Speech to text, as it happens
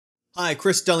Hi,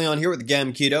 Chris DeLeon here with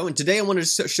Gamketo, and today I wanted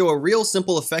to show a real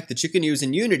simple effect that you can use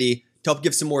in Unity to help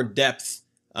give some more depth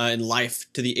and life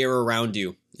to the air around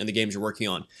you and the games you're working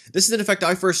on. This is an effect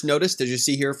I first noticed, as you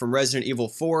see here, from Resident Evil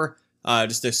 4.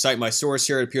 Just to cite my source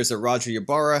here, it appears that Roger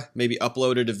Ybarra maybe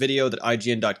uploaded a video that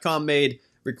IGN.com made,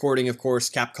 recording, of course,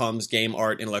 Capcom's game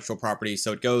art intellectual property,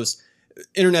 so it goes.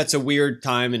 Internet's a weird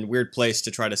time and weird place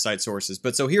to try to cite sources.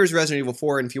 But so here's Resident Evil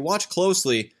 4, and if you watch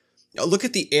closely, look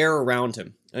at the air around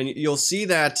him. And you'll see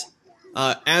that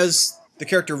as the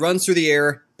character runs through the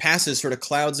air, passes sort of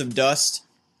clouds of dust,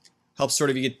 helps sort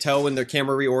of, you can tell when the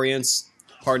camera reorients.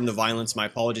 Pardon the violence, my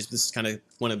apologies, but this is kind of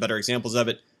one of the better examples of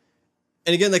it.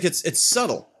 And again, like it's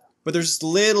subtle, but there's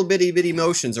little bitty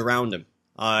motions around him.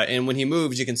 And when he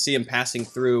moves, you can see him passing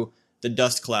through the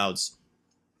dust clouds.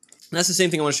 And that's the same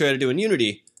thing I want to show you how to do in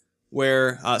Unity,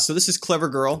 where, so this is Clever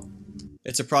Girl.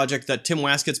 It's a project that Tim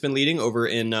Waskett's been leading over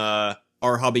in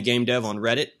our hobby game dev on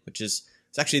Reddit, which is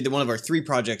it's actually one of our 3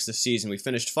 projects this season. We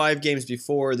finished 5 games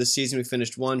before. This season we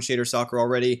finished 1, Shader Soccer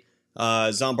already.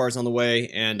 Zombar's on the way,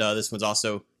 and this one's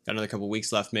also got another couple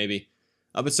weeks left maybe.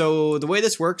 But so the way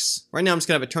this works, right now I'm just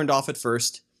going to have it turned off at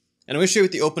first, and I'm going to show you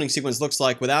what the opening sequence looks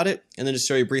like without it, and then just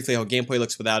show you briefly how gameplay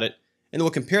looks without it, and then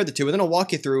we'll compare the two, and then I'll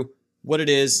walk you through what it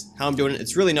is, how I'm doing it.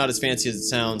 It's really not as fancy as it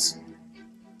sounds.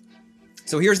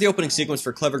 So here's the opening sequence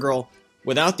for Clever Girl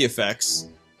without the effects.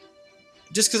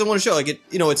 Just because I want to show, like,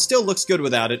 it still looks good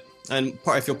without it. And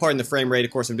if you'll pardon the frame rate,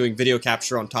 of course, I'm doing video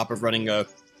capture on top of running a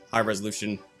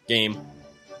high-resolution game.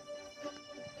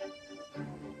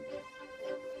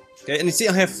 Okay, and you see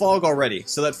I have fog already,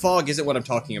 so that fog isn't what I'm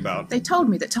talking about. They told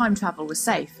me that time travel was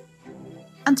safe.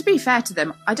 And to be fair to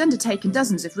them, I'd undertaken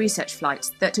dozens of research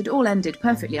flights that had all ended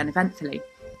perfectly uneventfully.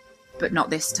 But not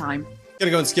this time. I'm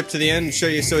gonna go and skip to the end and show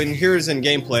you. So here's in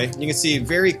gameplay, you can see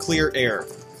very clear air.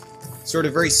 Sort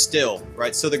of very still,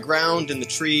 right? So the ground and the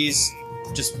trees,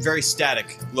 just very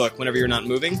static look whenever you're not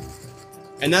moving.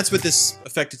 And that's what this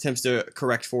effect attempts to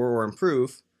correct for or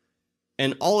improve.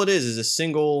 And all it is a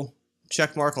single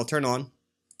check mark I'll turn on. You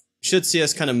should see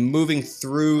us kind of moving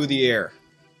through the air.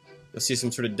 You'll see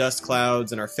some sort of dust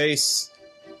clouds in our face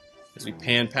as we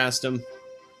pan past them.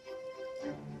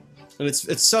 And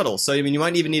it's subtle, so I mean you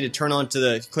might even need to turn on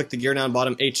to click the gear down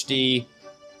bottom HD,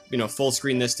 full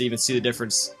screen this to even see the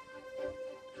difference.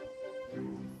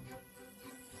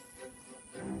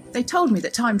 They told me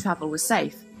that time travel was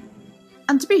safe.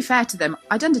 And to be fair to them,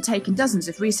 I'd undertaken dozens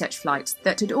of research flights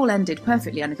that had all ended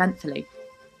perfectly uneventfully.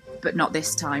 But not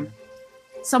this time.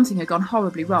 Something had gone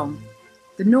horribly wrong.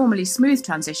 The normally smooth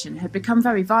transition had become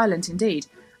very violent indeed,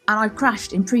 and I'd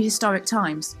crashed in prehistoric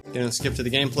times. Gonna skip to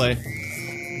the gameplay.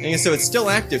 And so it's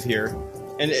still active here,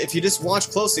 and if you just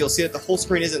watch closely, you'll see that the whole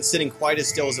screen isn't sitting quite as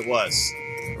still as it was.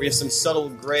 We have some subtle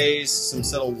grays, some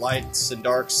subtle lights and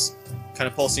darks, kind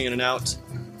of pulsing in and out.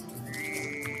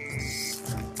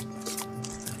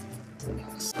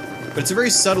 But it's a very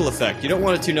subtle effect. You don't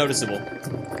want it too noticeable.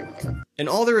 And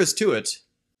all there is to it,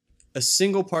 a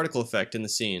single particle effect in the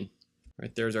scene.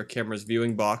 Right there's our camera's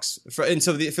viewing box. And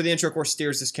so for the intro, of course,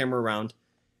 steers this camera around.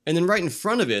 And then right in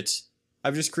front of it,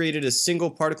 I've just created a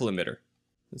single particle emitter.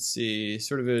 Let's see,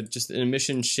 sort of just an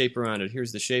emission shape around it.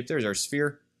 Here's the shape, there's our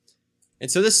sphere.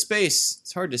 And so this space,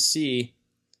 it's hard to see,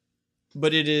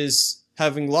 but it is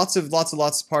having lots of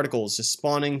particles just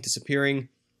spawning, disappearing.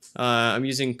 I'm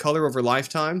using color over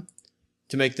lifetime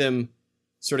to make them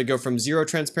sort of go from 0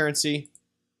 transparency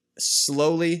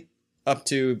slowly up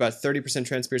to about 30%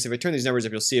 transparency. If I turn these numbers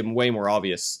up, you'll see them way more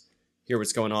obvious. Hear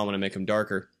what's going on when I make them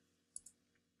darker.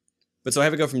 But so I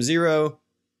have it go from 0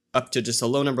 up to just a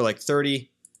low number like 30,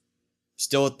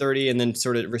 still at 30, and then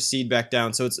sort of recede back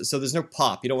down. So there's no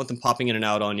pop. You don't want them popping in and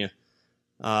out on you.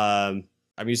 I'm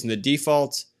using the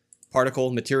default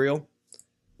particle material.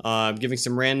 I'm giving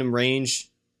some random range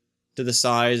to the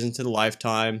size and to the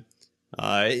lifetime.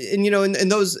 And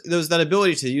that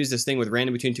ability to use this thing with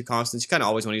random between 2 constants, you kind of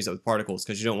always want to use it with particles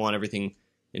because you don't want everything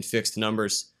in fixed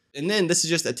numbers. And then this is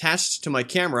just attached to my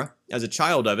camera as a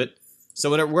child of it. So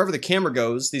wherever the camera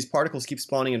goes, these particles keep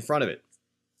spawning in front of it.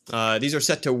 These are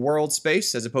set to world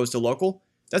space as opposed to local.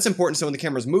 That's important so when the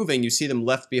camera's moving, you see them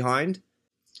left behind.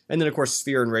 And then, of course,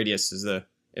 sphere and radius is the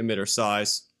emitter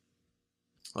size.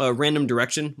 Random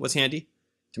direction was handy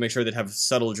to make sure they'd have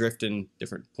subtle drift and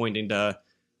pointing to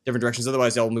different directions.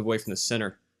 Otherwise, they'll move away from the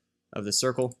center of the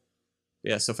circle.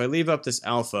 Yeah, so if I leave up this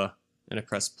alpha and I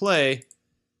press play,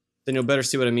 then you'll better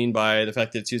see what I mean by the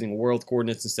fact that it's using world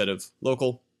coordinates instead of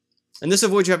local. And this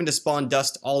avoids you having to spawn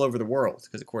dust all over the world,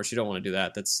 because of course you don't want to do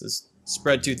that. That's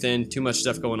spread too thin, too much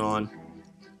stuff going on.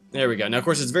 There we go. Now of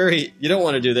course you don't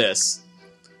want to do this.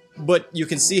 But you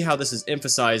can see how this is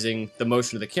emphasizing the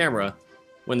motion of the camera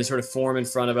when they sort of form in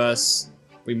front of us,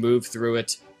 we move through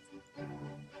it.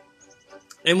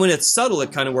 And when it's subtle,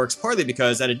 it kind of works partly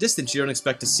because at a distance, you don't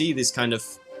expect to see these kind of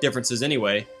differences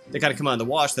anyway. They kind of come out in the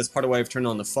wash. That's part of why I've turned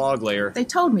on the fog layer. They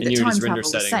told me that time travel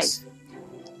was safe.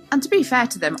 And to be fair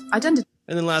to them, I'd undertaken.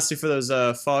 And then lastly, for those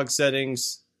fog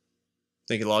settings, I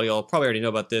think a lot of y'all probably already know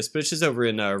about this, but it's just over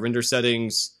in render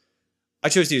settings. I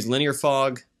chose to use linear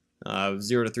fog, 0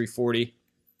 to 340.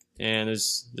 And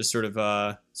there's just sort of,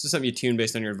 it's just something you tune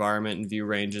based on your environment and view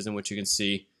ranges and what you can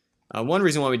see. One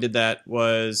reason why we did that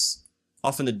was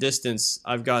off in the distance,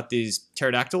 I've got these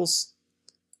pterodactyls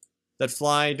that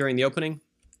fly during the opening.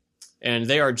 And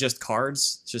they are just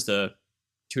cards. It's just a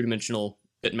two-dimensional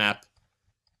bitmap.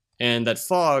 And that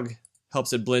fog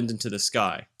helps it blend into the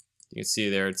sky. You can see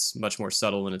there it's much more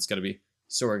subtle when it's going to be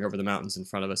soaring over the mountains in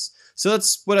front of us. So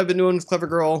that's what I've been doing with Clever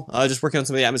Girl. Just working on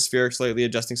some of the atmospherics lately,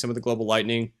 adjusting some of the global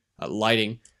lighting,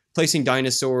 placing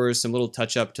dinosaurs, some little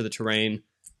touch-up to the terrain.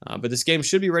 But this game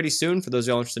should be ready soon for those of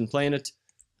y'all interested in playing it.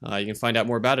 You can find out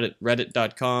more about it at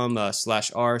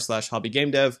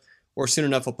reddit.com/r/hobbygamedev, or soon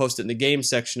enough I'll post it in the game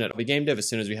section at hobbygamedev as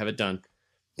soon as we have it done.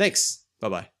 Thanks.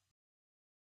 Bye-bye.